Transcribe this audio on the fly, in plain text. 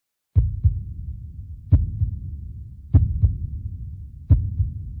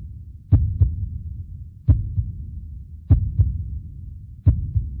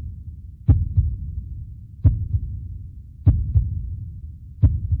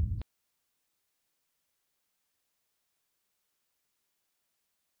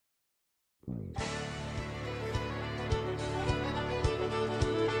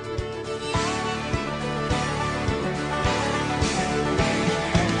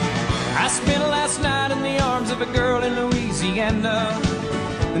I spent last night in the arms of a girl in Louisiana,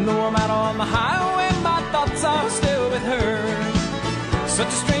 and though I'm out on the highway, my thoughts are still with her. Such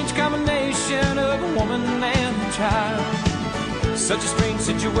a strange combination of a woman and a child. Such a strange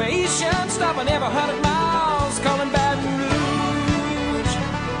situation, stopping every 100 miles, calling Baton Rouge.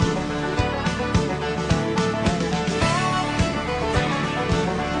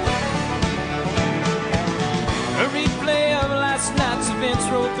 A replay of last night's events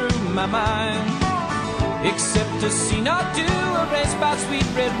rolled through my mind, except a scene or two erased by sweet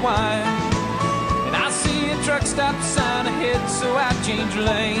red wine. And I see a truck stop sign ahead, so I change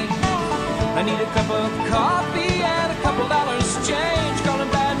lane. I need a cup of coffee and a couple dollars change, calling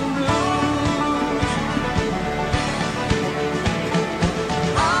Baton Rouge.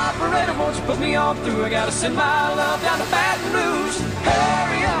 Operator, won't you put me on through? I gotta send my love down to Baton Rouge.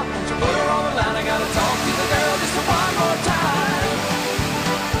 Hurry up, won't you put her on the line? I gotta talk to the girl just one more time.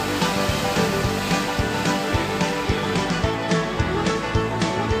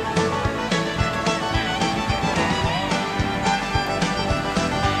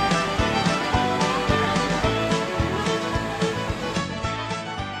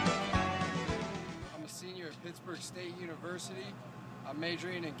 State University. I'm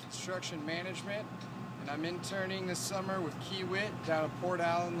majoring in construction management, and I'm interning this summer with Kiewit down in Port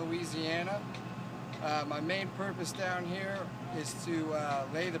Allen, Louisiana. My main purpose down here is to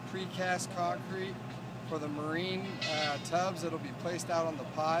lay the precast concrete for the marine tubs that will be placed out on the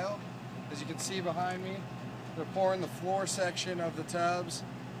pile. As you can see behind me, they're pouring the floor section of the tubs,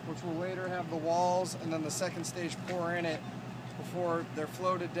 which will later have the walls, and then the second stage pour in it before they're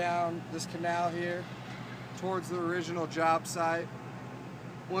floated down this canal here towards the original job site.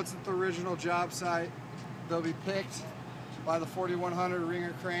 Once at the original job site, they'll be picked by the 4100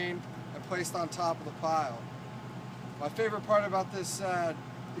 ringer crane and placed on top of the pile. My favorite part about this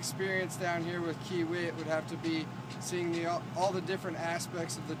experience down here with Kiewit would have to be seeing all the different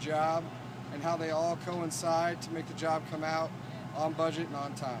aspects of the job and how they all coincide to make the job come out on budget and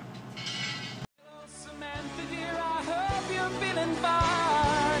on time. Hello, Samantha, dear, I hope you're feeling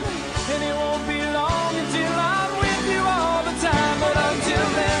fine, and it won't be long until I'm with you all the time. But until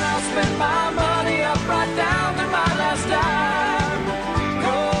then, I'll spend my money up right down to my last dime.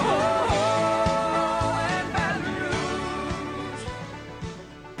 And Baton Rouge.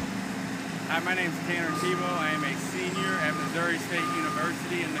 Hi, my name is Thebeau. I am a senior at Missouri State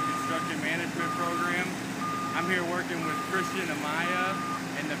University in the construction management program. I'm here working with Christian and Maya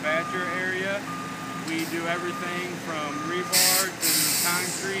in the Badger area. We do everything from rebar to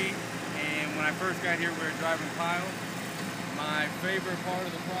concrete. And when I first got here, we were driving piles. My favorite part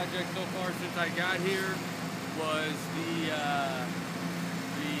of the project so far since I got here was the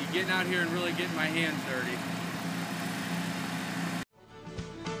getting out here and really getting my hands dirty.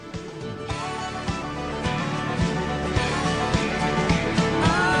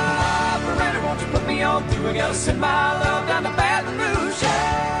 Operator, won't you put me on through? I gotta send my love down to Baton Rouge.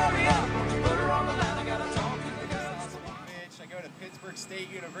 Hurry up, won't you put her on the line? I gotta talk to the girls. I go to Pittsburgh State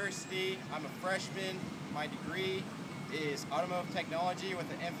University. I'm a freshman. My degree is automotive technology with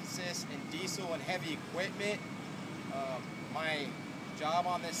an emphasis in diesel and heavy equipment. My job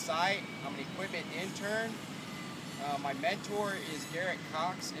on this site, I'm an equipment intern. My mentor is Garrett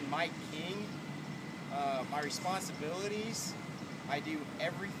Cox and Mike King. My responsibilities, I do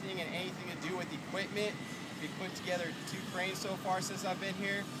everything and anything to do with equipment. We put together 2 cranes so far since I've been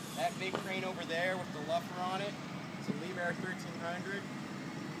here. That big crane over there with the luffer on it, it's a Liebherr 1300.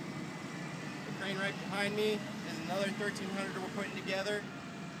 The crane right behind me is another 1300 we're putting together.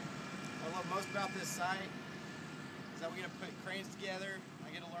 What I love most about this site is that we get to put cranes together.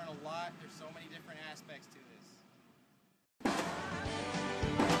 I get to learn a lot. There's so many different aspects to this.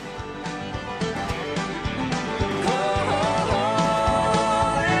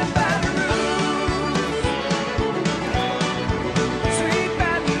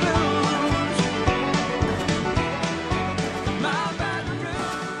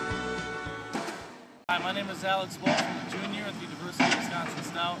 My name is Alex Wolf, I'm a junior at the University of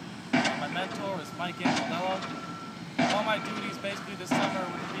Wisconsin-Stout. My mentor is Mike Angelello. All my duties basically this summer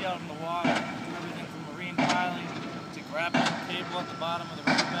would be out in the water, do everything from marine piling to grabbing the cable at the bottom of the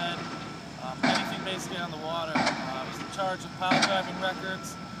riverbed, anything basically on the water. I was in charge of pile driving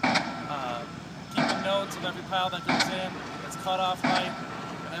records, keeping notes of every pile that goes in, its cutoff height,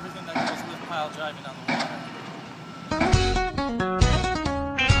 and everything that goes with pile driving on the water.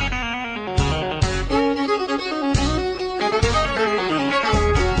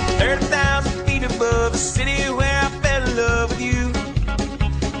 30,000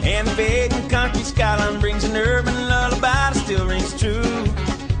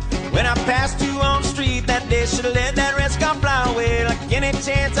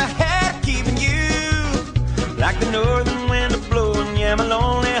 the northern wind a blowing. Yeah, my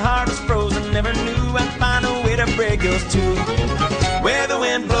lonely heart was frozen. Never knew I'd find a way to break yours too. Where the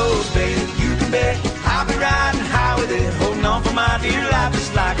wind blows, baby, you can bet I'll be riding high with it, holding on for my dear life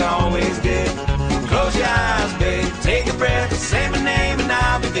just like I always did. Close your eyes, baby, take a breath, say my name and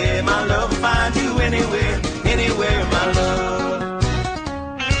I'll be there. My love will find you anywhere, anywhere, my love.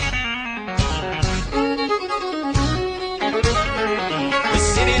 The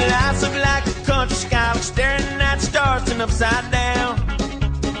city lights up like a country sky, like staring at stars turned upside down.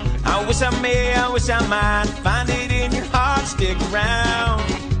 I wish I might find it in your heart, stick around.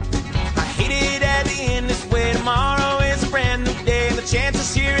 I hate it at the end this way. Tomorrow is a brand new day. The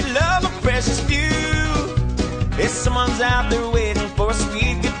chances here in love are precious few. If someone's out there waiting for a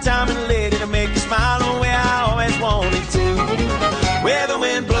sweet good time and lady to make you smile the way I always wanted to. Where the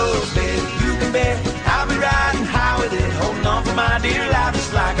wind blows, baby, you can bet I'll be riding high with it, holding on for my dear life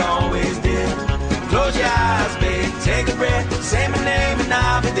just like I always did. Close your eyes, baby, take a breath, say my name and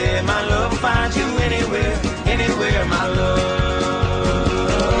I'll be there. My love will find you anywhere, anywhere, my love.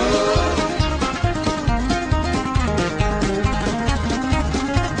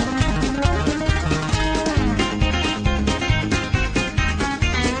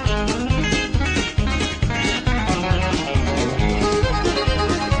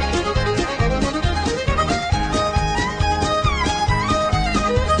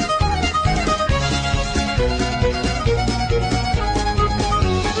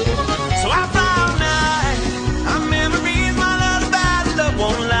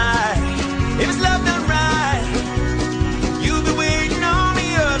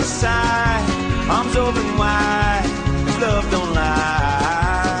 Open wide, love don't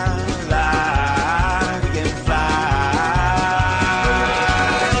lie, we can fly.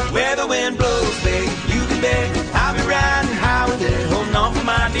 Where the wind blows, baby, you can bet I'll be riding high with it, holding on for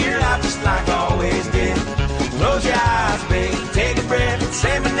my dear life just like I always did. Close your eyes, baby, take a breath,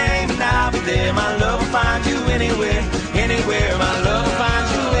 say my name and I'll be there. My love will find you anywhere,